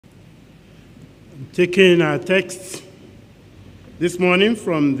Taking our text this morning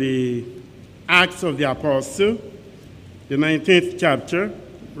from the Acts of the Apostle, the 19th chapter,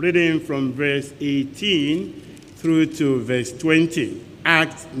 reading from verse 18 through to verse 20.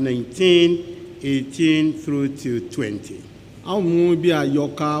 Acts 19, 18 through to 20. A ó mú bí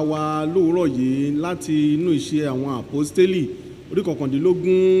àyọkà wa lóòrọ̀ yìí láti inú Iṣẹ́ àwọn Àpọ́stélì orí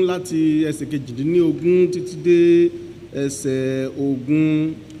kọkàndínlógún láti ẹsẹ̀ kejìdínlógún títí dé ẹsẹ̀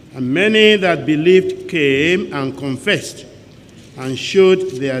ogún. And many that believed came and confessed and showed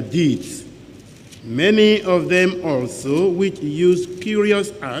their deeds. Many of them also, which used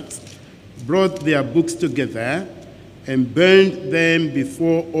curious acts, brought their books together and burned them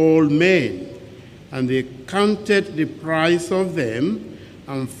before all men. And they counted the price of them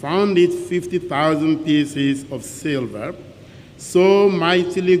and found it 50,000 pieces of silver. So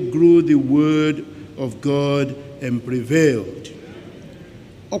mightily grew the word of God and prevailed.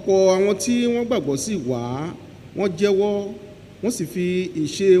 Ọ̀pọ̀ àwọn tí wọ́n gbàgbọ́ sí wá, wọ́n jẹ́wọ́, wọ́n sì fi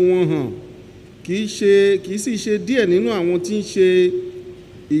ìṣe wọn hàn. Kì í sì ṣe díẹ̀ nínú àwọn tí ń ṣe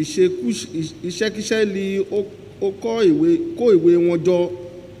iṣẹ́kíṣẹ́ li ó kó ìwé wọn jọ.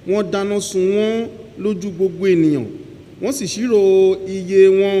 Wọ́n dáná sun wọ́n lójú gbogbo ènìyàn. Wọ́n sì ṣírò iye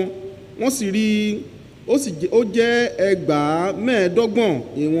wọn. Wọ́n sì rí ó jẹ́ 25,000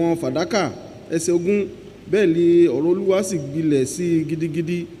 ìwọ̀n fàdákà. Ẹsẹ̀ ogún. Bẹ́ẹ̀ ni ọ̀rọ̀ Olúwa sì gbilẹ̀ sí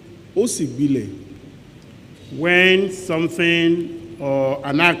gidigidi, ó sì gbilẹ̀. When something or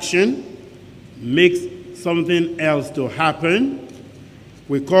an action makes something else to happen,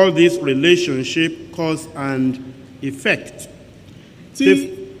 we call this relationship cause and effect. Tí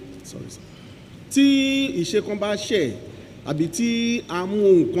ìṣe kan bá ṣẹ̀ àbí tí a mú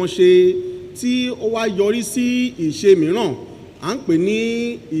ohun kan ṣe tí ó wá yọrí sí ìṣe mìíràn, à ń pè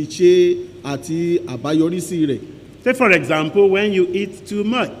ní ìṣe àti àbáyọrísí rẹ̀. Take for example, when you eat too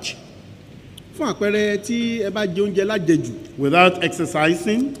much. Fún àpẹẹrẹ tí ẹ bá jẹ oúnjẹ lájẹjù. Without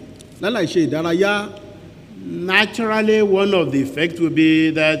exercising. Láláì ṣe ìdárayá. Naturally, one of the effects will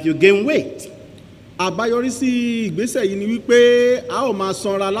be that you gain weight. Àbáyọrísí ìgbésẹ̀ yìí ni wípé a ó máa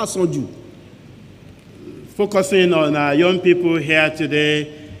sanra lásán jù. Focusing on our young people here today,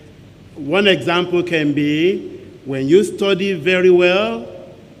 one example can be when you study very well,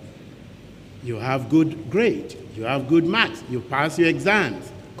 you have good grade, you have good marks, you pass your exams,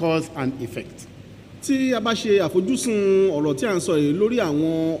 cause and effect. Tí a bá ṣe àfojúsùn ọ̀rọ̀ tí a ń sọ yìí lórí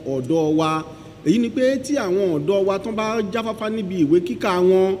àwọn ọ̀dọ́ wa, èyí ni pé tí àwọn ọ̀dọ́ wa tán bá jáfáfá níbi ìwé kíkà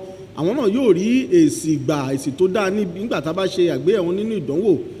wọn, àwọn náà yóò rí èsì tó dáa nígbà tá a bá ṣe àgbéyẹ̀wò nínú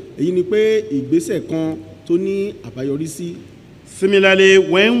ìdánwò. Èyí ni pé ìgbésẹ̀ kan tó ní àbáyọrísí. Similarly,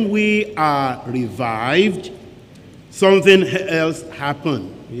 when we are revived, something else happened.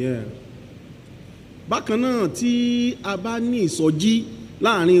 Yeah. Bákan náà tí a bá ní ìsọjí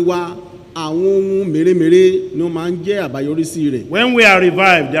láàrin wa, àwọn ohun mèremère ni ó máa ń jẹ́ àbáyọrísí rẹ̀. When we are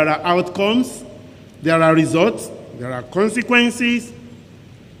revived, there are outcomes, there are results, there are consequences,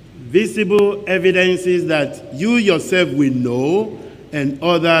 visible evidences that you yourself will know and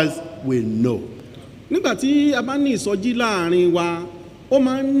others will know. Nígbà tí a bá ní ìsọjí láàrin wa, ó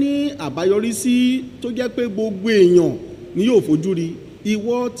máa ń ní àbáyọrísí tó jẹ́ pé gbogbo èèyàn ni yóò fojú rí.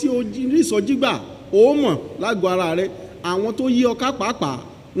 Ìwọ tí o rí ìsọjí gbà, ó mọ̀ lágọ̀ọ́ ara rẹ. Àwọn tó yí ọ ká pàápàá,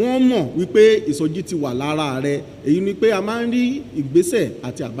 wọ́n mọ̀ wípé ìsọjí ti wà lára rẹ. Èyí ni pé a máa ń rí ìgbésẹ̀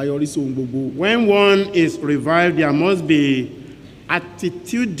àti àbáyọrísí ohun gbogbo. When one is revived, there must be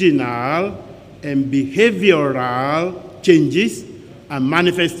attitudinal and behavioral changes and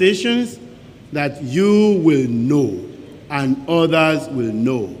manifestations that you will know and others will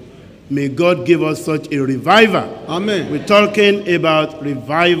know. May God give us such a revival. Amen. We're talking about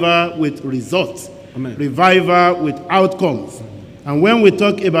revival with results. Amen. Revival with outcomes. And when we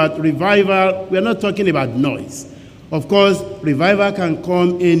talk about revival, we're not talking about noise. Of course, revival can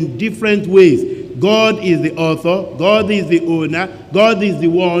come in different ways. God is the author, God is the owner, God is the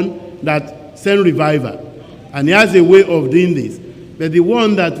one that sent revival. And he has a way of doing this. But the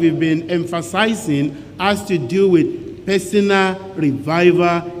one that we've been emphasizing has to do with personal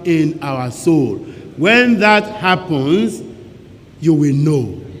revival in our soul. When that happens, you will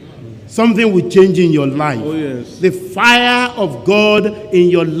know. Something will change in your life. Oh, yes. The fire of God in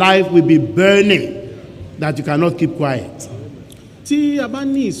your life will be burning that you cannot keep quiet. Tí a bá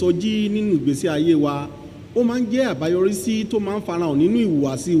ní ìsọjí nínú ìgbésí ayé wa, ó máa ń jẹ́ àbáyọrísí tó máa ń farahàn nínú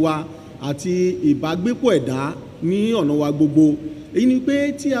ìhùwàsí wa àti ìbágbépọ̀ ẹ̀dá ní ọ̀nà wa gbogbo. Èyí ni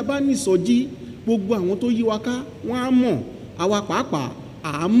pé tí a bá ní ìsọjí, gbogbo àwọn tó yí wa ká, wọ́n á mọ̀, àwa pàápàá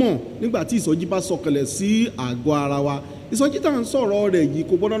à á mọ̀ nígbà tí ìsọjí bá sọ̀kalẹ̀ sí àgọ́ ara wa. Ìsọjí tá à ń sọ̀rọ̀ rẹ̀ yìí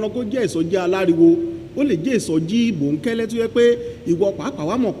kò gbọ́dọ̀ kó jẹ́ ìsọjí aláriwo, ó lè jẹ́ ìsọjí bòńkẹ́lẹ́ tó yẹ pé ìwọ pàápàá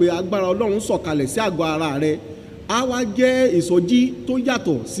wá mọ̀ pé agbára Ọlọ́run sọ̀kalẹ̀ sí àgọ́ ara rẹ. Á wá jẹ́ ìsọjí tó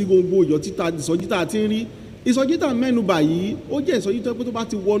yàtọ̀ sí gbogbo ìsọjí tá a ti ń rí. Ìsọjí tá a mẹ́nubà yìí ó jẹ́ ìsọjí tó pé tó bá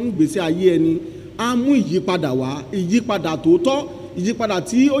ti wọnú ìgbésí ayé ẹni á mú ìyípadà wá, ìyípadà tòótọ́, ìyípadà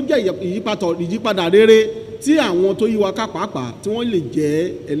tí ó jẹ́ ìyípadà rere tí àwọn tó yí wa ká pàápàá tí wọ́n lè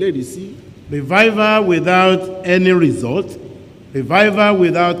jẹ́ ẹlẹ́rìí sí. Revival without any result, revival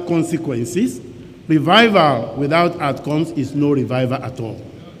without consequences, revival without outcomes is no revival at all.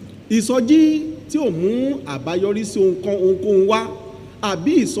 Ìsọjí tí ò mú àbáyọrí sí ohunkóhun wá,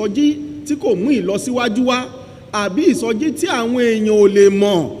 àbí ìsọjí tí kò mú ìlọsíwájú wá, àbí ìsọjí tí àwọn èèyàn ò lè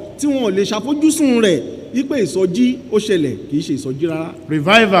mọ̀, tí wọn ò lè ṣàfojúsùn rẹ̀ wípé ìsọjí ó ṣẹlẹ̀, kì í ṣe ìsọjí rárá.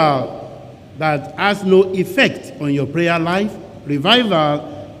 Revival that has no effect on your prayer life, revival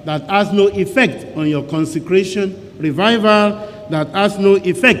that has no effect on your consecration, revival that has no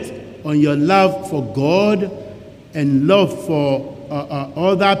effect on your love for God and love for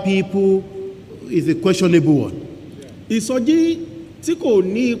other people is a questionable one. Ìsọjí tí kò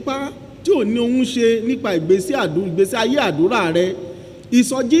ní ipa, tí ò ní ohun ṣe nípa ìgbésí ayé àdúrà rẹ,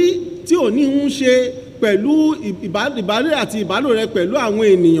 ìsọjí tí ò ní ohun ṣe pẹ̀lú ìbálẹ̀ àti ìbálò rẹ pẹ̀lú àwọn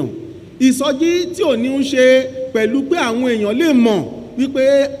ènìyàn, ìsọjí tí ò ní ohun ṣe pẹ̀lú pé àwọn èèyàn lè mọ̀ wípé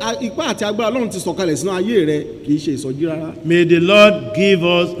ipá àti agbára Ọlọ́run ti sọ̀kalẹ̀ sínú ayé rẹ, kì í ṣe ìsọjí rárá. May the Lord give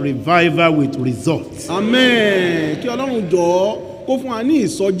us revival with results. Amen. Kí Ọlọ́run jọ̀ọ́ kó fún wa ní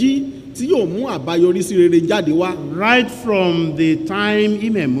ìsọjí tí yóò mú àbáyọrí sí rere jáde wá. Right from the time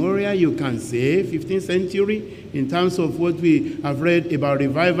immemorial, you can say 15th century, in terms of what we have read about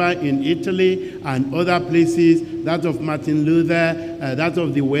revival in Italy and other places, that of Martin Luther, that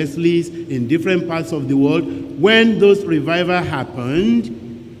of the Wesleys in different parts of the world. When those revival happened,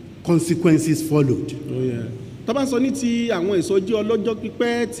 consequences followed. Oh, yeah. Tá bá sọ ní ti àwọn ìsọjí ọlọ́jọ́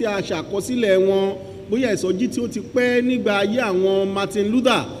pípẹ́ tí a ṣàkọsílẹ̀ wọn, bóyá ìsọjí tí ó ti pẹ́ nígbà ayé àwọn Martin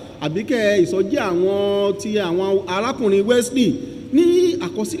Luther, àbíkẹ́ ìsọjí àwọn arákùnrin Wesley, ní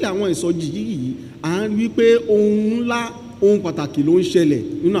àkọsílẹ̀ àwọn ìsọjí yìí à ń rí pé ohun ńlá, ohun pàtàkì ló ń ṣẹlẹ̀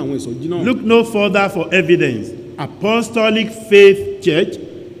nínú àwọn ìsọjí náà. Look no further for evidence. Apostolic Faith Church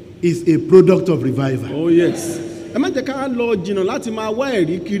is a product of revival. Oh yes. Ẹ má jẹ́ ká lọ jìnnà láti máa wá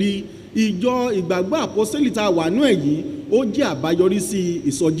ẹ̀rí kiri. Ìjọ ìgbàgbọ́ àpọ́sítélì tá a wà nú èyí ó jẹ́ àbáyọrí sí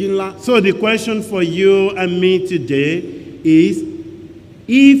ìsọjí ńlá. So the question for you and me today is,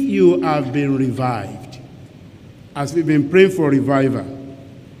 if you have been revived, as we've been praying for revival,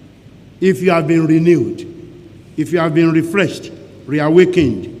 if you have been renewed, if you have been refreshed,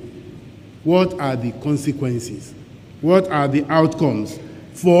 reawakened, what are the consequences? What are the outcomes?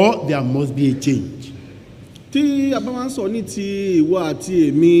 For there must be a change. Tí a bá wá ń sọ ní ti ìwọ àti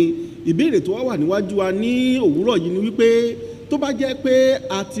èmi, ìbéèrè tó wà níwájú wa ní òwúrọ̀ yìí ni wípé tó bá jẹ́ pé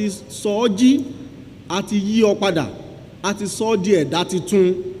a ti sọ ọ́ jí, a ti yí ọ padà, a ti sọ ọ́ di ẹ̀dá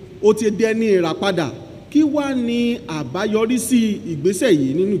titun, ó ti dẹni ìràpadà, kí wá ní àbáyọrí sí ìgbésẹ̀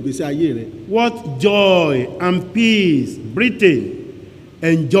yìí nínú ìgbésẹ̀ ayé rẹ? What joy and peace Britain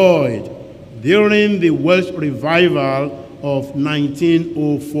enjoyed during the Welsh revival of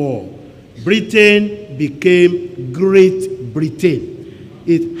 1904. Britain became Great Britain.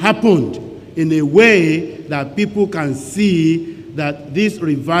 It happened in a way that people can see that this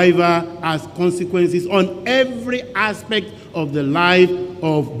revival has consequences on every aspect of the life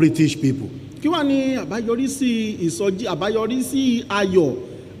of British people. Kí wá ní àbáyọrí sí ìsọjí, àbáyọrí sí ayọ̀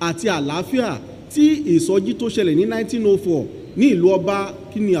àti àlàáfíà tí ìsọjí tó ṣẹlẹ̀ ní 1904 ní ìlú ọba,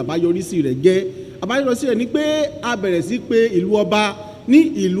 kí ni àbáyọrí sí rẹ̀ jẹ́? Àbáyọrí sí rẹ̀ ni pé a bẹ̀rẹ̀ sí pé ìlú ọba ní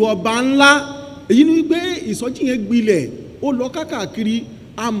ìlú ọba ńlá. Èyí ni wípé ìsọjí yẹn gbilẹ̀, ó lọ káàkiri,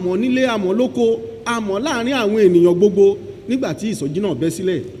 àmọ́ nílé, àmọ́ lóko, àmọ́ láàrin àwọn ènìyàn gbogbo nígbà tí ìsọjí náà bẹ́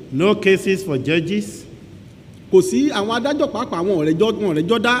sílẹ̀. No cases for judges. Kò sí àwọn adájọ́ pàápàá àwọn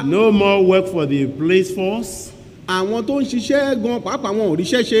ọ̀rẹ́jọ́ dá. No more work for the police force. Àwọn tó ń ṣiṣẹ́ gan pàápàá àwọn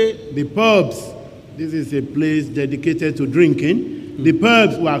òríṣẹ́ ṣe. The pubs, this is a place dedicated to drinking. The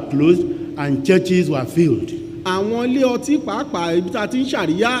pubs were closed and churches were filled. Àwọn ilé ọtí pàápàá ibi tá a ti ń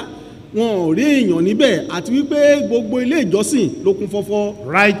ṣàríyá, wọn ò rí èèyàn níbẹ̀, àti wípé gbogbo ilé ìjọsìn ló kún fọ́fọ́.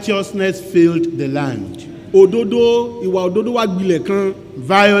 Righteousness filled the land. Òdodo, ìwà òdodo wá gbilẹ̀ kan.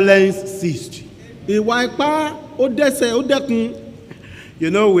 Violence ceased. Ìwà ipá ó dẹ́kun. You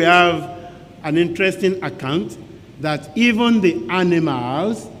know, we have an interesting account that even the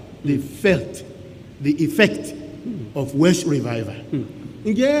animals, they felt the effect of Welsh revival.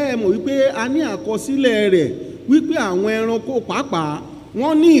 Ǹjẹ́ ẹ mọ̀ wípé a ní àkọsílẹ̀ rẹ̀ wípé àwọn ẹranko pàápàá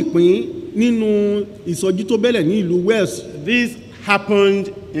wọ́n ní ìpín nínú ìsọjí tó bẹ̀rẹ̀ ní ìlú Wales. This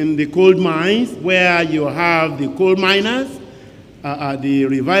happened in the coal mines, where you have the coal miners. The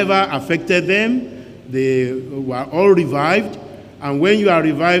revival affected them. They were all revived. And when you are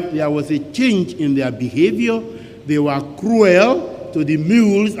revived, there was a change in their behavior. They were cruel to the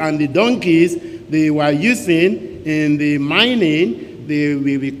mules and the donkeys they were using in the mining. They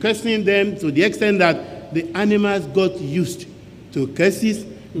were cursing them to the extent that the animals got used to curses.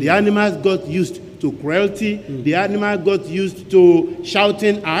 The animals got used to cruelty. The animals got used to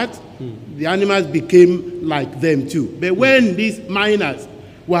shouting at. The animals became like them too. But when these miners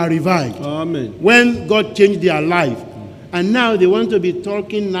were revived, Amen. when God changed their life, and now they want to be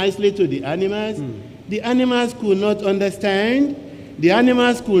talking nicely to the animals. The animals could not understand. The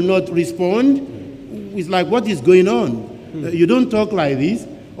animals could not respond. It's like, what is going on? You don't talk like this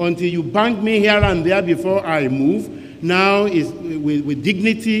until you bang me here and there before I move. Now is with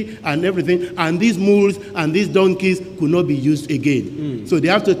dignity and everything. And these mules and these donkeys could not be used again. So they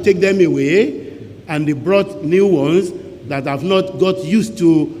have to take them away. And they brought new ones that have not got used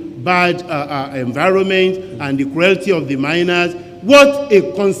to bad environment and the cruelty of the miners. What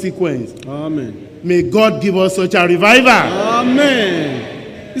a consequence. Amen. May God give us such a revival. Amen.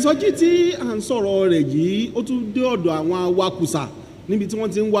 Ìsọjí tí à ń sọ̀rọ̀ rẹ̀ yìí ó tún dé ọ̀dọ̀ àwọn awakùsà níbi tí wọ́n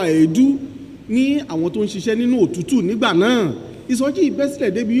ti ń wa èédú ní àwọn tó ń ṣiṣẹ́ nínú òtútù nígbà náà. Ìsọjí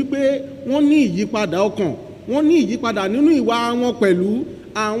ìbẹ́sílẹ̀ débi wípé wọ́n ní ìyípadà ọkàn, wọ́n ní ìyípadà nínú ìwà wọn pẹ̀lú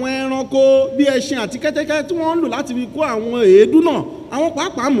àwọn ẹranko bí ẹṣin àti kẹ́tẹ́kẹ́ tí wọ́n ń lò láti fi kó àwọn èédú náà. Àwọn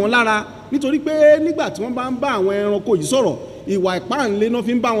pàápàá mọ̀ lára nítorí pé nígbà tí wọ́n bá ń bá àwọn ẹranko yìí sọ̀rọ̀, ìwà ìpáǹle náà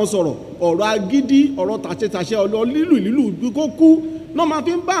fi ń bá wọn sọ̀rọ̀, ọ̀rọ̀ agídí, ọ̀rọ̀ tàṣetàṣe, ọ̀rọ̀ lílù kó kú náà máa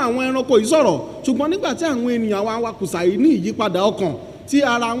fi ń bá àwọn ẹranko yìí sọ̀rọ̀. Ṣùgbọ́n nígbà tí àwọn ènìyàn àwọn awakùsà yìí ní ìyípadà ọkàn tí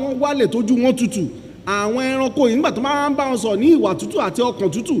ara wọn wálẹ̀ tójú wọn tutù, àwọn ẹranko yìí nígbà tó máa ń bá wọn sọ̀rọ̀ ní ìwà tútù àti ọkàn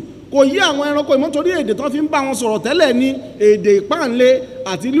tútù, kò yí àwọn ẹranko yìí mọ́ torí èdè tó fi ń bá wọn sọ̀rọ̀ tẹ́lẹ̀ ní èdè ìpáǹle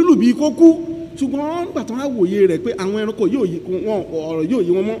àti lílù bíi kó kú. Ṣùgbọ́n nígbà tó wá wòye rẹ̀ pé àwọn ẹranko ọ̀rọ̀ yóò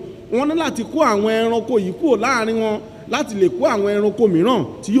yí wọn mọ́, wọ́n ní láti kó àwọn ẹranko yìí kúrò láàrin wọn láti lè kó àwọn ẹranko mìíràn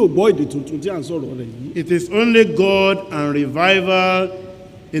tí yóò gbọ́ èdè tuntun tí à ń sọ̀rọ̀ rẹ̀ yìí. It is only God and revival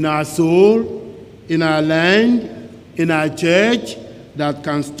in our soul, in our land, in our church that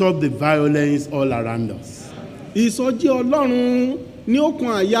can stop the violence all around us. Ìsọjí Ọlọ́run ní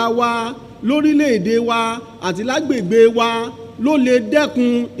ọkàn àyà wa, lórílẹ̀-èdè wa àti lágbègbè wa ló lè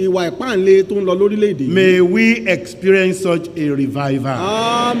dẹ́kun ìwà ìpáǹle tó ń lọ lórílẹ̀-èdè. May we experience such a revival.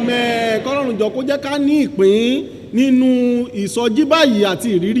 Amen. Kọ́lọ́run jọ kó jẹ́ ká ní ìpín nínú ìsọjí báyìí àti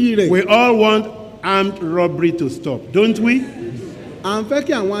ìrírí rẹ̀. We all want armed robbery to stop, don't we? À ń fẹ́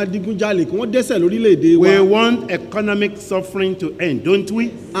kí àwọn adigunjalè kí wọ́n dẹ́sẹ̀ lórílẹ̀-èdè wa. We want economic suffering to end, don't we?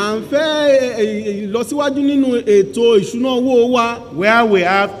 À ń fẹ́ ìlọsíwájú nínú ètò ìṣúná owó wa. Where we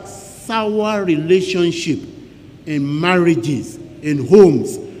have sour relationship in marriages, in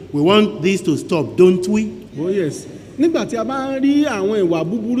homes, we want this to stop, don't we? Oh yes. Nígbà tí a bá ń rí àwọn ìwà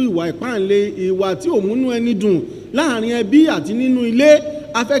búburú, ìwà ìpáǹle, ìwà tí ò múnú ẹni dùn láàrin ẹbí àti nínú ilé,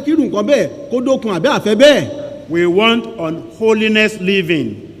 a fẹ́ kí irú nǹkan bẹ́ẹ̀ kó dókun àbí àfẹ́ bẹ́ẹ̀. We want unholiness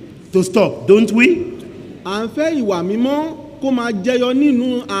living to stop, don't we? À ń fẹ́ ìwà mímọ́ kó máa jẹyọ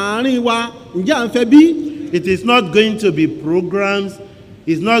nínú àárín wa, ǹjẹ́ à ń fẹ́ bí? It is not going to be programs.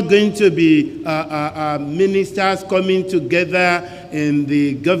 It's not going to be ministers coming together in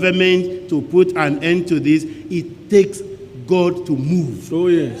the government to put an end to this. It takes God to move. Oh,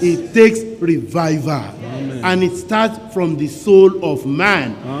 yes. It takes revival. Amen. And it starts from the soul of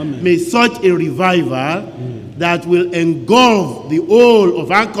man. Amen. May such a revival that will engulf the whole of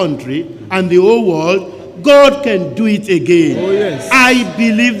our country and the whole world, God can do it again. Oh, yes. I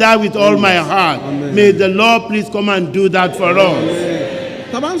believe that with all my heart. Amen. May the Lord please come and do that for us.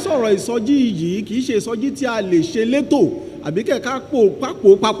 Tá bá ń sọ̀rọ̀ ìsọjí yìí kì í ṣe ìsọjí tí a lè ṣe létò àbí kẹ̀ká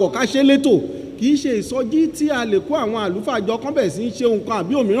papọ̀ ká ṣe létò, kì í ṣe ìsọjí tí a lè kó àwọn àlùfáà jọ kán bẹ̀ sí ń ṣe nǹkan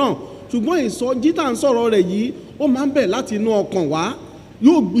àbí òmíràn. Ṣùgbọ́n ìsọjí tá à ń sọ̀rọ̀ rẹ̀ yìí ó máa ń bẹ̀ láti inú ọkàn wá,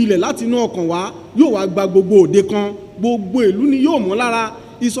 yóò gbilẹ̀ láti inú ọkàn wá, yóò wá gba gbogbo òde kan, gbogbo ìlú ni yóò mú lára.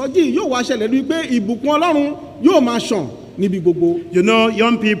 Ìsọjí yóò wá ṣẹlẹ̀ rí pé ìbùkún Ọlọ́run yóò máa ṣàn níbi gbogbo. You know,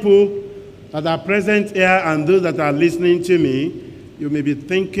 young people that are present here and those that are listening to me, you may be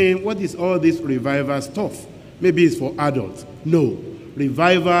thinking, what is all this revival stuff? Maybe it's for adults. No,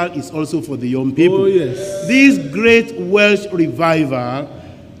 revival is also for the young people. Oh, yes. This great Welsh revival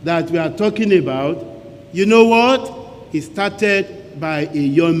that we are talking about, you know what? It started by a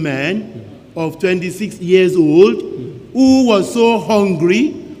young man of 26 years old who was so hungry,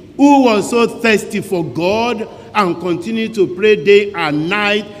 who was so thirsty for God and continued to pray day and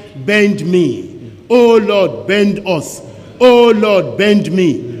night, bend me. Oh Lord, bend us. Oh Lord, bend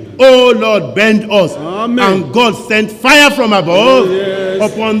me. Oh Lord, bend us. Amen. And God sent fire from above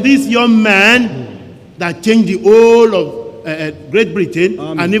yes. upon this young man that changed the whole of Great Britain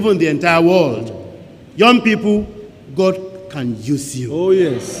Amen. and even the entire world. Young people, God can use you. Oh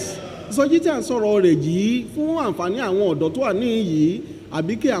yes. Ìsọjí tí à ń sọ̀rọ̀ rẹ̀ yìí fún àǹfààní àwọn ọ̀dọ́ tó wà níhìn yìí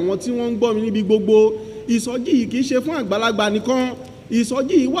àbí kí àwọn tí wọ́n ń gbọ́ mi níbi gbogbo. Ìsọjí yìí kì í ṣe fún àgbàlagbà nìkan.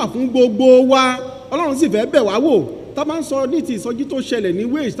 Ìsọjí yìí wà fún gbogbo wa. Ọlọ́run sì fẹ́ bẹ̀ wá wò. Tá bá ń sọ ní ti ìsọjí tó ṣẹlẹ̀ ní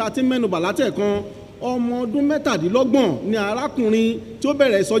Wales tá ti mẹ́nubà látẹ̀kan. Ọmọ ọdún 17 ni arákùnrin tí ó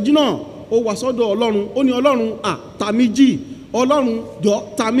bẹ̀rẹ̀ ìsọjí náà. Ó wá sọ́dọ̀ Ọlọ́run. Ó ní Ọlọ́run ta mí jì. Ọlọ́run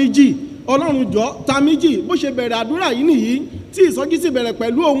jọ̀ọ́ ta mí jì. Ọlọ́run jọ̀ọ́ ta mí jì. Bó ṣe bẹ̀rẹ̀ àdúrà yìí nìyí tí ìsọjí sì bẹ̀rẹ̀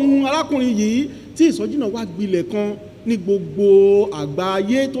pẹ̀lú ohun arákùnrin yìí tí ìsọjí náà wá gbilẹ̀ kan ní gbogbo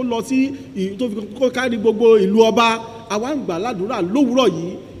àgbáyé tó lọ sí tó fi kó kárí gbogbo ìlú ọba. Àwa ń gbà ládùúrà lówùúrọ̀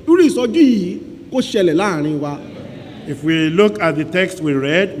yìí irú ìsọjí yìí kó ṣẹlẹ̀ láàrin wa. If we look at the text we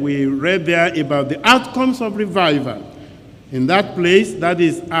read there about the outcomes of revival. In that place, that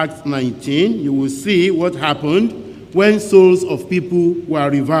is Acts 19, you will see what happened when souls of people were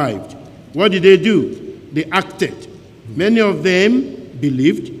revived. What did they do? They acted. Many of them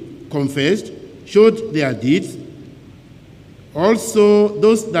believed, confessed, showed their deeds. Also,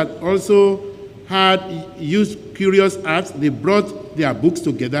 those that also had used curious acts, they brought their books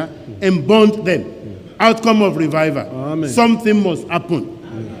together and burned them. Outcome of revival. Amen. Something must happen.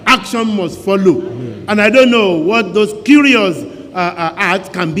 Action must follow. And I don't know what those curious acts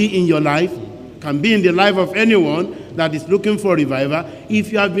can be in your life, can be in the life of anyone that is looking for revival.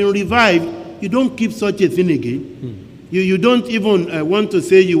 If you have been revived, you don't keep such a thing again. You don't even want to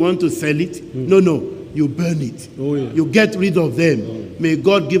say you want to sell it. No, you burn it. Oh, yeah. You get rid of them. May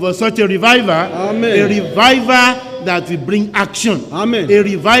God give us such a revival. Amen. A revival that will bring action. Amen. A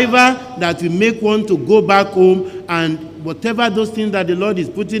revival that will make one to go back home and whatever those things that the Lord is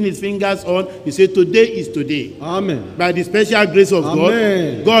putting his fingers on, you say today is today. Amen. By the special grace of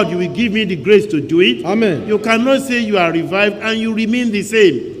Amen. God, you will give me the grace to do it. Amen. You cannot say you are revived and you remain the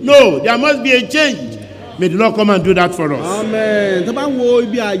same. No, there must be a change. May the Lord come and do that for us. Amen. Tá bá ń wo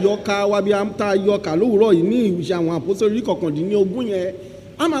ibi àyọkà wa bí a ta àyọkà lówùúrọ̀ yìí ní ìwé àwọn àpòsílẹ̀ 19 yẹn,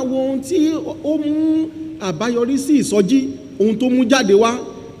 a máa wo ohun tí ó mú àbáyọrí sí ìsọjí, ohun tó mú jáde wá.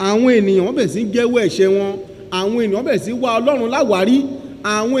 Àwọn ènìyàn wọ́n bẹ̀rẹ̀ sí jẹ́wọ́ ẹ̀ṣẹ̀ wọn. Àwọn ènìyàn bẹ̀rẹ̀ sí wá Ọlọ́run láwárí.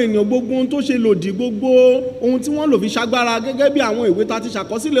 Àwọn ènìyàn gbogbo ohun tó ṣe lòdì, gbogbo ohun tí wọ́n lò fi ṣagbára gẹ́gẹ́ bí àwọn ìwé tá ti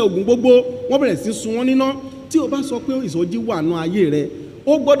ṣàkọsílẹ̀ ogun gbogbo, wọ́n bẹ̀rẹ̀ sí sun wọ́n níná. Tí o bá sọ pé ìsọjí wà nú ayé rẹ,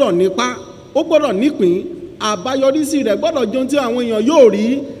 ó gbọ́dọ̀ nípa, ó gbọ́dọ̀ nípìn, àbáyọrísí rẹ̀ gbọ́dọ̀ jẹun tí àwọn èèyàn yóò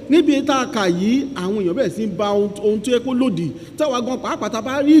rí. Níbi tá a kà yìí, àwọn èèyàn bẹ̀rẹ̀ sí ba ohun tó yẹ kó lòdì. Táwa gan pàápàá tá a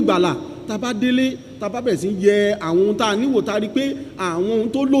bá rí ìgbàlà, tá a bá délé, tá a bá bẹ̀rẹ̀ sí yẹ àwọn ohun tá a níwò tá a rí pé àwọn ohun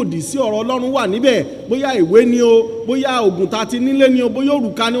tó lòdì sí ọ̀rọ̀ Ọlọ́run wà níbẹ̀. Bóyá ìwé ni o, bóyá ògùn tá a ti nílé ni o, bóyá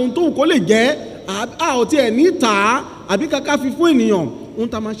òrùka ni, ohun tó wù kó lè jẹ́, a ò tiẹ̀ ní tà á àbí kàkà fi fún ènìyàn. Ohun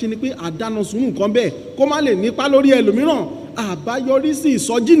tá a máa ṣe ni pé àdáná sùúrù nǹkan bẹ́ẹ̀ kó má lè nípa lórí ẹlòmíràn. Àbáyọrísí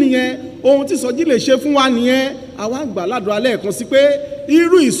ìsọjí nìyẹn, ohun tí ìsọjí lè ṣe fún wa nìyẹn. Àwa ń gbà ládùúrà lẹ́ẹ̀kan sí pé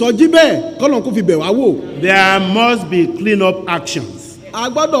irú ìsọjí bẹ́ẹ̀ k'Ọlọ́run kó fi bẹ̀ wá wò. There must be clean up actions. A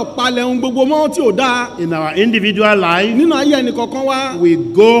gbọ́dọ̀ palẹ̀ ohun gbogbo mọ́ tí ò dáa. In our individual life, Nínú ayé ẹnì kọ̀ọ̀kan wa. we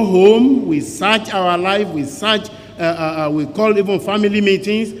go home, we search our life, we search, we call even family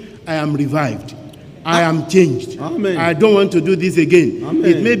meetings. I am revived. I am changed. Amen. I don't want to do this again. Amen.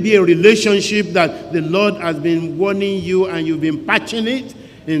 It may be a relationship that the Lord has been warning you and you've been patching it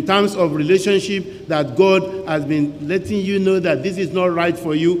in terms of relationship that God has been letting you know that this is not right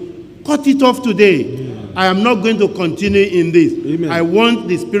for you. Cut it off today. Amen. I am not going to continue in this. Amen. I want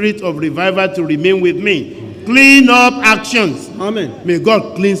the spirit of revival to remain with me. Clean up actions. Amen. May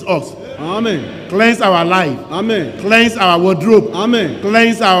God cleanse us. Amen. Cleanse our life. Amen. Cleanse our wardrobe. Amen.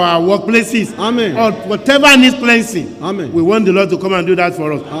 Cleanse our workplaces. Amen. Or whatever needs cleansing. Amen. We want the Lord to come and do that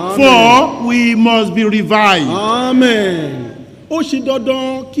for us. Amen. For we must be revived. Amen. Ó ṣe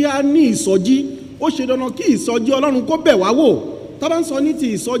dandan kí a ní ìsọjí. Ó ṣe dandan kí ìsọjí Ọlọ́run kó bẹ̀ wá wò. Tá bá ń sọ ní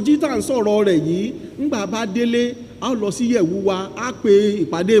ti ìsọjí tá ń sọ̀rọ̀ rẹ̀ yìí, ńgbà bá délé, a lọ sí ìyẹ̀wù wa, a pe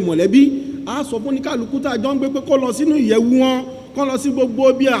ìpàdé mọ̀lẹ́bí, a sọ fún oníkálukú tá a jọ ń gbé pé kó lọ sínú ìyẹ̀wù wọn, kó lọ sí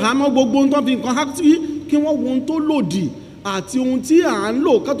gbogbo bí àhámọ́ gbogbo ohun tó fi nǹkan há sí, kí wọ́n wo ohun tó lòdì àti ohun tí à ń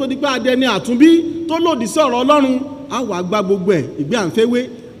lò ká tó di pé adẹni àtúnbí tó lòdì sí ọ̀rọ̀ Ọlọ́run. A wà gba gbogbo ẹ̀ ìgbé à ń fẹ́wé,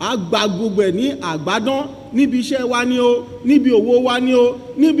 a gba gbogbo ẹ̀ ní àgbádán, níbi iṣẹ́ wa ni o, níbi òwò wa ni o,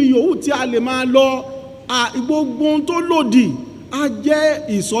 níbi yòówù tí a lè máa lọ, gbogbo ohun tó lòdì a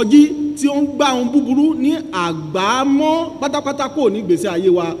jẹ́ ìsọjí tí ó ń gbá ohun búburú ní àgbámọ́ pátápátá kò ní gbèsè ayé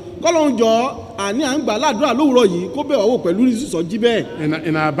wa. K'Ọlọ́run jọ̀ọ́, àní à ń gbà ládùúrà lówùúrọ̀ yìí kó bẹ̀ wá wò pẹ̀lú ìsọjí bẹ́ẹ̀.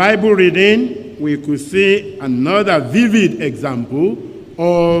 In our Bible reading, we could see another vivid example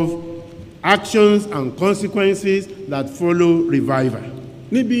of actions and consequences that follow revival.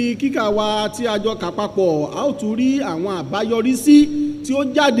 Níbi kíkà wa tí a jọ kà papọ̀, a ó tún rí àwọn àbáyọrísí tí ó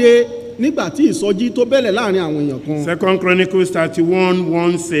jáde nígbà tí ìsọjí tó bẹ̀rẹ̀ láàrin àwọn èèyàn kan. 2 Chronicles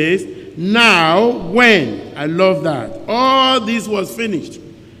 31:1 says, now when, I love that, all this was finished,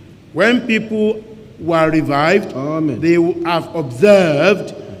 when people were revived, Amen. they have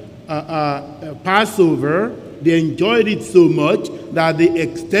observed Passover, they enjoyed it so much that they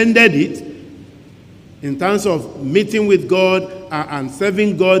extended it in terms of meeting with God and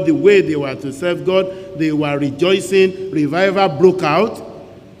serving God the way they were to serve God. They were rejoicing, revival broke out,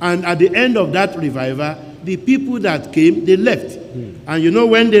 and at the end of that revival, the people that came, they left. And you know,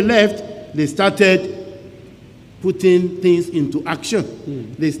 when they left, they started putting things into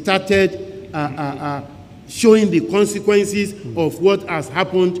action. They started showing the consequences of what has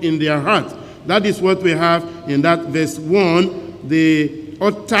happened in their hearts. That is what we have in that verse 1. They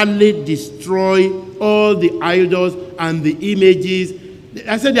utterly destroy all the idols and the images.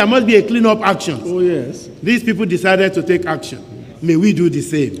 I said there must be a clean-up action. Oh yes. These people decided to take action. May we do the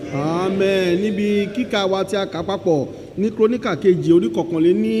same. Amen. Níbi kíkà wa tí a kà papọ̀ ní Kíróníkà kejì orí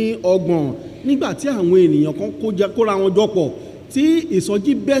 21, nígbà tí àwọn ènìyàn kan kóra wọn jọ pọ̀ tí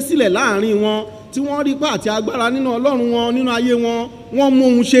ìsọjí bẹ́ sílẹ̀ láàrin wọn tí wọ́n rí ipá àti agbára nínú Ọlọ́run wọn nínú ayé wọn, wọ́n mú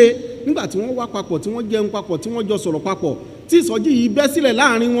ohun ṣe nígbà tí wọ́n wá papọ̀ tí wọ́n jẹun papọ̀ tí wọ́n jọ sọ̀rọ̀ papọ̀ tí ìsọjí yìí bẹ́ sílẹ̀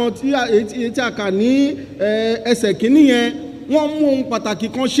láàrin wọn tí a kà ní ẹsẹ̀ kìíní yẹn, wọ́n mú ohun pàtàkì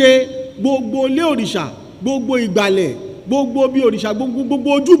kan ṣe. Gbogbo ilé òrìṣà, gbogbo ìgbàlẹ̀, gbogbo bí òrìṣà, gbogbo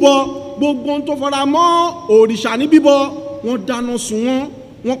ojúbọ, gbogbo ohun tó fara mọ́ òrìṣà ní bíbọ, wọ́n dáná sun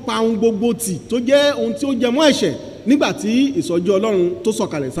wọ́n pa ohun gbogbo tì tó jẹ́ ohun tí ó jẹ mọ́ ẹ̀ṣẹ̀ nígbà tí ìsọjí Ọlọ́run tó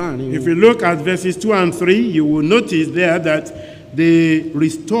sọ̀kalẹ̀ sáàrin wọn. If you look at verses 2 and 3, you will notice there that they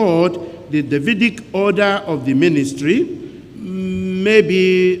restored the Davidic order of the ministry.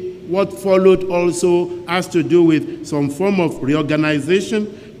 Maybe what followed also has to do with some form of reorganization,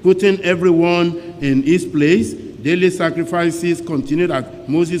 putting everyone in his place. Daily sacrifices continued as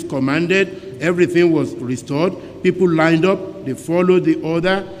Moses commanded. Everything was restored. People lined up. They followed the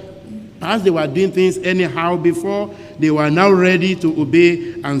order. As they were doing things anyhow before, they were now ready to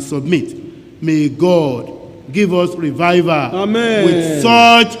obey and submit. May God give us revival. Amen. With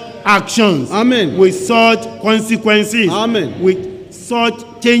such actions. Amen. With such consequences. Amen. With such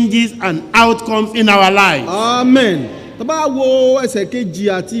changes and outcomes in our lives. Amen. Tá bá wo ẹsẹ̀ kejì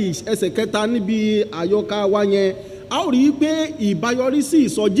àti ẹsẹ̀ kẹta níbi àyọkà wa yẹn, a ó rí pé ìbáyọrísí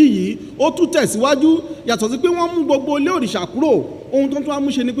ìsọjí yìí ó tún tẹ̀síwájú yàtọ̀ sí pé wọ́n mú gbogbo ilé òrìṣà kúrò. Ohun tó ń tún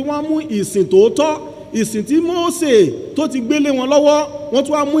amúṣe ni pé wọ́n mú ìsìn tòótọ́, ìsìn tí Mósè tó ti gbélé wọn lọ́wọ́, wọ́n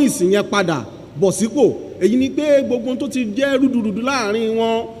tún wá mú ìsìn yẹn padà bọ̀ sípò. Èyí ni pé gbogbo ohun tó ti jẹ́ rúdurùdu láàrin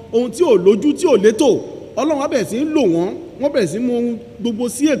wọn, ohun tí ò lójú tí ò létò, Ọlọ́run wá bẹ̀rẹ̀ sí ń lò wọ́n bẹ̀rẹ̀ sí mú ohun gbogbo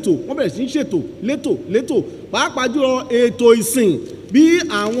sí ètò, wọ́n bẹ̀rẹ̀ sí ń ṣètò létò pàápàá jùlọ ètò ìsìn bí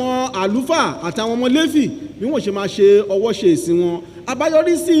àwọn àlùfáà àtàwọn ọmọ Léfì bí wọ́n ṣe máa ṣe ọwọ́ ṣe ìsìn wọn.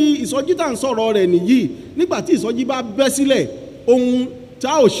 Àbáyọrí sí ìsọjí tá à ń sọ̀rọ̀ rẹ̀ nìyí. Nígbà tí ìsọjí bá bẹ́ sílẹ̀, ohun tá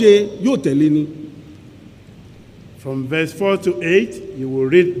ò ṣe yóò tẹ̀lé ni. From verse 4 to 8, you will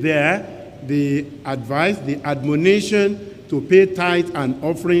read there the advice, the admonition to pay tithe and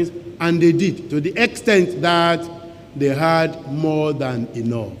offerings, and they did, to the extent that they had more than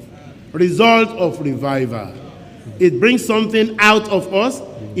enough. Result of revival. It brings something out of us.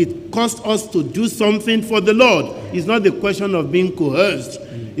 It costs us to do something for the Lord. It's not the question of being coerced.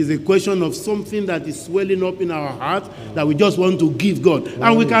 It's a question of something that is swelling up in our heart that we just want to give God.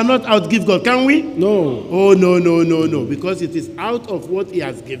 And we cannot outgive God, can we? No. Oh, no. Because it is out of what he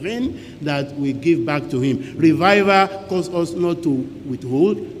has given that we give back to him. Revival causes us not to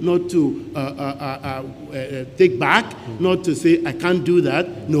withhold, not to take back, not to say, I can't do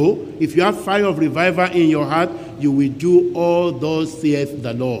that. No. If you have fire of revival in your heart, you will do all those, saith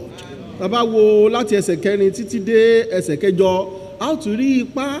the Lord. Bàbá wo láti ẹsẹ̀ kẹrin títí dé ẹsẹ̀ kẹjọ, a ó tún rí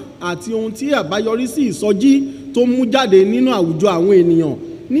ipá àti ohun tí àbáyọrí sí ìsọjí tó mú jáde nínú àwùjọ àwọn ènìyàn.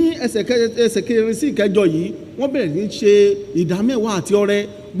 Ní ẹsẹ̀ kẹrin sí ìkẹjọ yìí, wọ́n bẹ̀rẹ̀ ní ṣe ìdámẹ́wàá àti ọrẹ.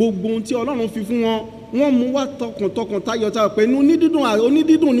 Gbogbo ohun tí Ọlọ́run fi fún wọn, wọ́n mú wá tọkàntọkàn tayọ̀tayọ̀ pẹ̀lú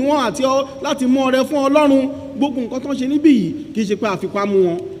onídídùn ni wọ́n àti láti mú ọrẹ fún Ọlọ́run. Gbogbo nǹkan tó ń ṣe níbí yìí kì í ṣe pé àfipá mú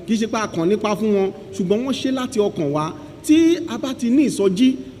wọn, kì í ṣe pé àkàn nípa fún wọn, ṣùgbọ́n wọ́n ṣe láti ọkàn wá. Tí a bá ti ní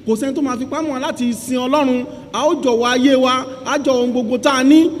ìsọjí, kò sẹ́ni tó máa fipá mú wọn láti sin Ọlọ́run. A ó jọ̀wọ́ ayé wa, a jọ ohun gbogbo tá a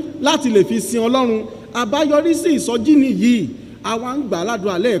ní láti lè fi sin Ọlọ́run. Àbáyọrí sí ìsọjí nìyí. Àwa ń gbà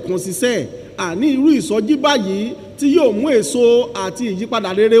ládùúrà lẹ́ẹ̀kan ṣiṣẹ́ àní irú ìsọjí báyìí tí yóò mú èso àti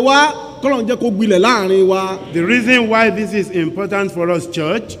ìyípadà rere wá, k'Ọlọ́run jẹ́ kó gbilẹ̀ láàrin wa. The reason why this is important for us,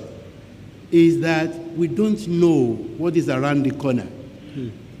 church, is that we don't know what is around the corner.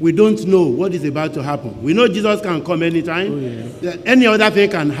 We don't know what is about to happen. We know Jesus can come anytime. Oh, yeah. Any other thing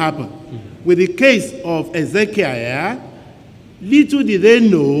can happen. With the case of Ezekiel, little did they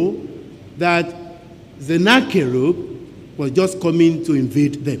know that Sennacherib was just coming to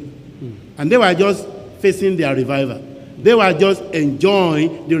invade them. And they were just facing their revival. They were just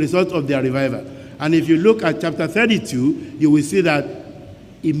enjoying the result of their revival. And if you look at chapter 32, you will see that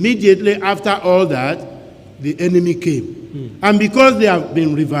immediately after all that, the enemy came. And because they have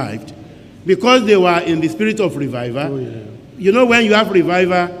been revived, because they were in the spirit of revival, you know, when you have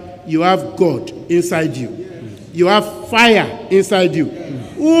revival, you have God inside you. You have fire inside you.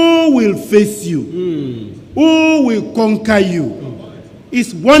 Who will face you? Who will conquer you?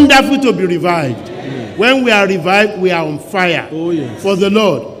 It's wonderful to be revived. When we are revived, we are on fire for the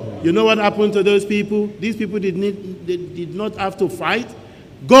Lord. You know what happened to those people? These people did not have to fight.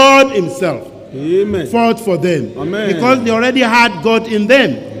 God himself fought for them. Because they already had God in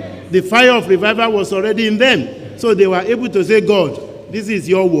them. The fire of revival was already in them. So they were able to say, God, this is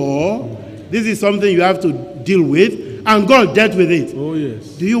your war. This is something you have to deal with. And God dealt with it.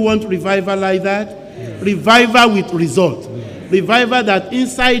 Do you want revival like that? Revival with result. Revival that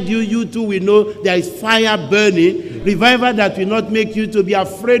inside you, you too will know there is fire burning. Revival that will not make you to be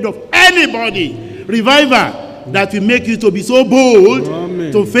afraid of anybody. Revival that will make you to be so bold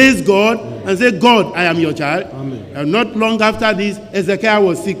to face God and say, God, I am your child. And not long after this, Ezekiel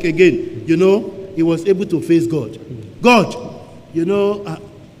was sick again. You know, he was able to face God. God, you know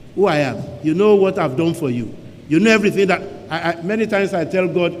who I am. You know what I've done for you. You know everything that... many times I tell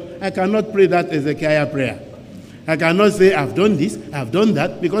God, I cannot pray that Ezekiel prayer. I cannot say, I've done this, I've done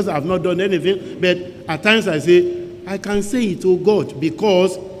that, because I've not done anything. But at times I say, I can say it to God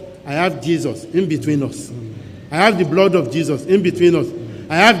because I have Jesus in between us. I have the blood of Jesus in between us.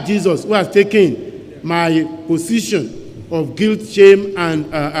 I have Jesus who has taken my position of guilt, shame,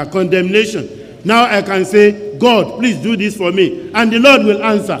 and condemnation. Now I can say, God, please do this for me. And the Lord will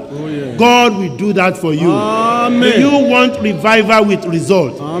answer. God will do that for you. Do you want revival with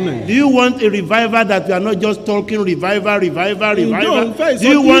result? Do you want a revival that we are not just talking revival? Do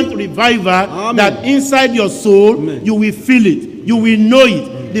you want revival that inside your soul, you will feel it, you will know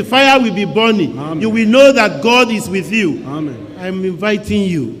it, the fire will be burning, you will know that God is with you? I'm inviting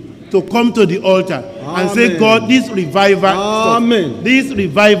you to come to the altar and say, God, this revival, this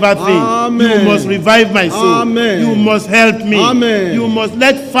revival thing, you must revive my soul. You must help me. You must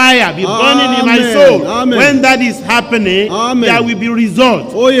let fire be burning in my soul. When that is happening, there will be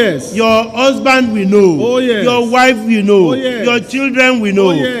results. Your husband will know. Your wife will know. Your children will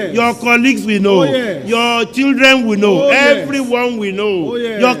know. Your colleagues will know. Your children will know. Everyone will know.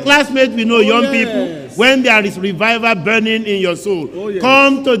 Your classmates will know, young people. When there is revival burning in your soul,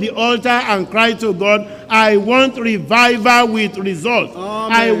 come to the altar and cry to God, I want revival with result.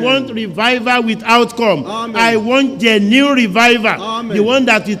 I want revival with outcome. I want genuine revival. The one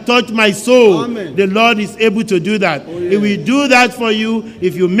that will touch my soul. The Lord is able to do that. He will do that for you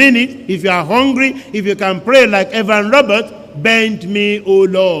if you mean it, if you are hungry, if you can pray like Evan Robert, bend me, O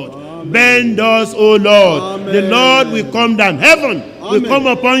Lord. Bend us, O Lord. The Lord will come down. Heaven will come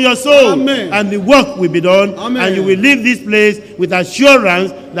upon your soul. And the work will be done. And you will leave this place with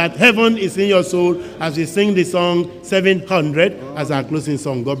assurance that heaven is in your soul as we sing the song 700 as our closing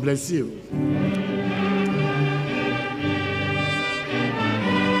song. God bless you.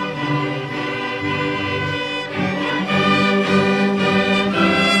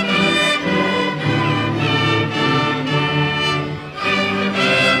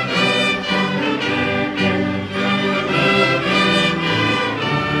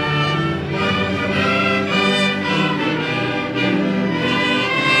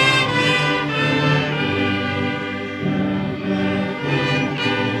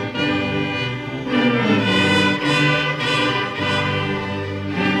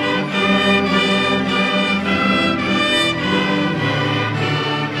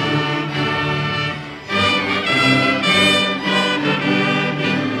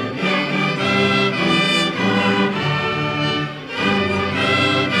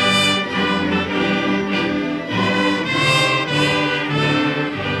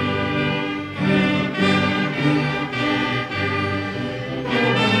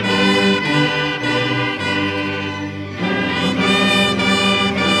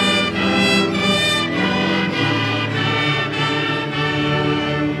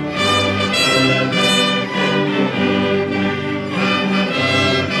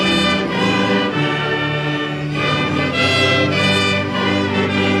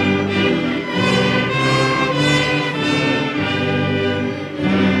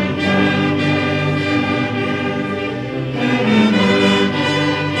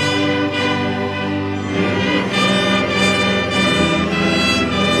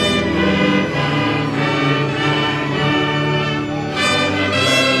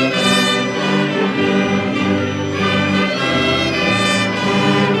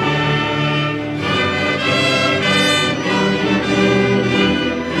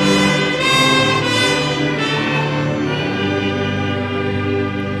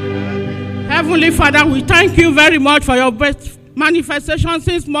 Father, we thank you very much for your best manifestation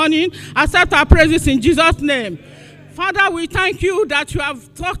since morning. Accept our praises in Jesus' name. Father, we thank you that you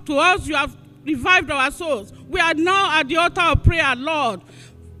have talked to us, you have revived our souls. We are now at the altar of prayer, Lord.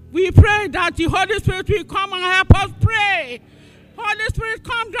 We pray that the Holy Spirit will come and help us pray. Holy Spirit,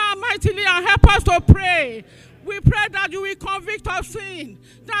 come down mightily and help us to pray. We pray that you will convict of sin,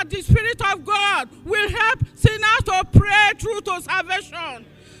 that the Spirit of God will help sinners to pray through to salvation.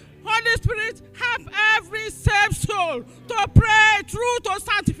 Holy Spirit, help every saved soul to pray through to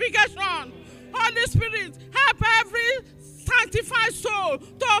sanctification. Holy Spirit, help every sanctified soul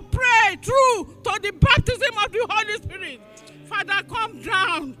to pray through to the baptism of the Holy Spirit. Father, come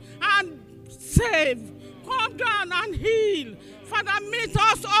down and save. Come down and heal. Father, meet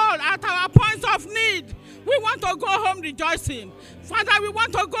us all at our points of need. We want to go home rejoicing. Father, we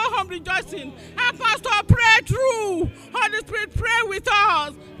want to go home rejoicing. Help us to pray through. Holy Spirit, pray with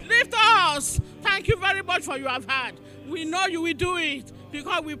us. Lift us. Thank you very much for you have heard. We know you will do it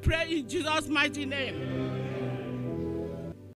because we pray in Jesus' mighty name.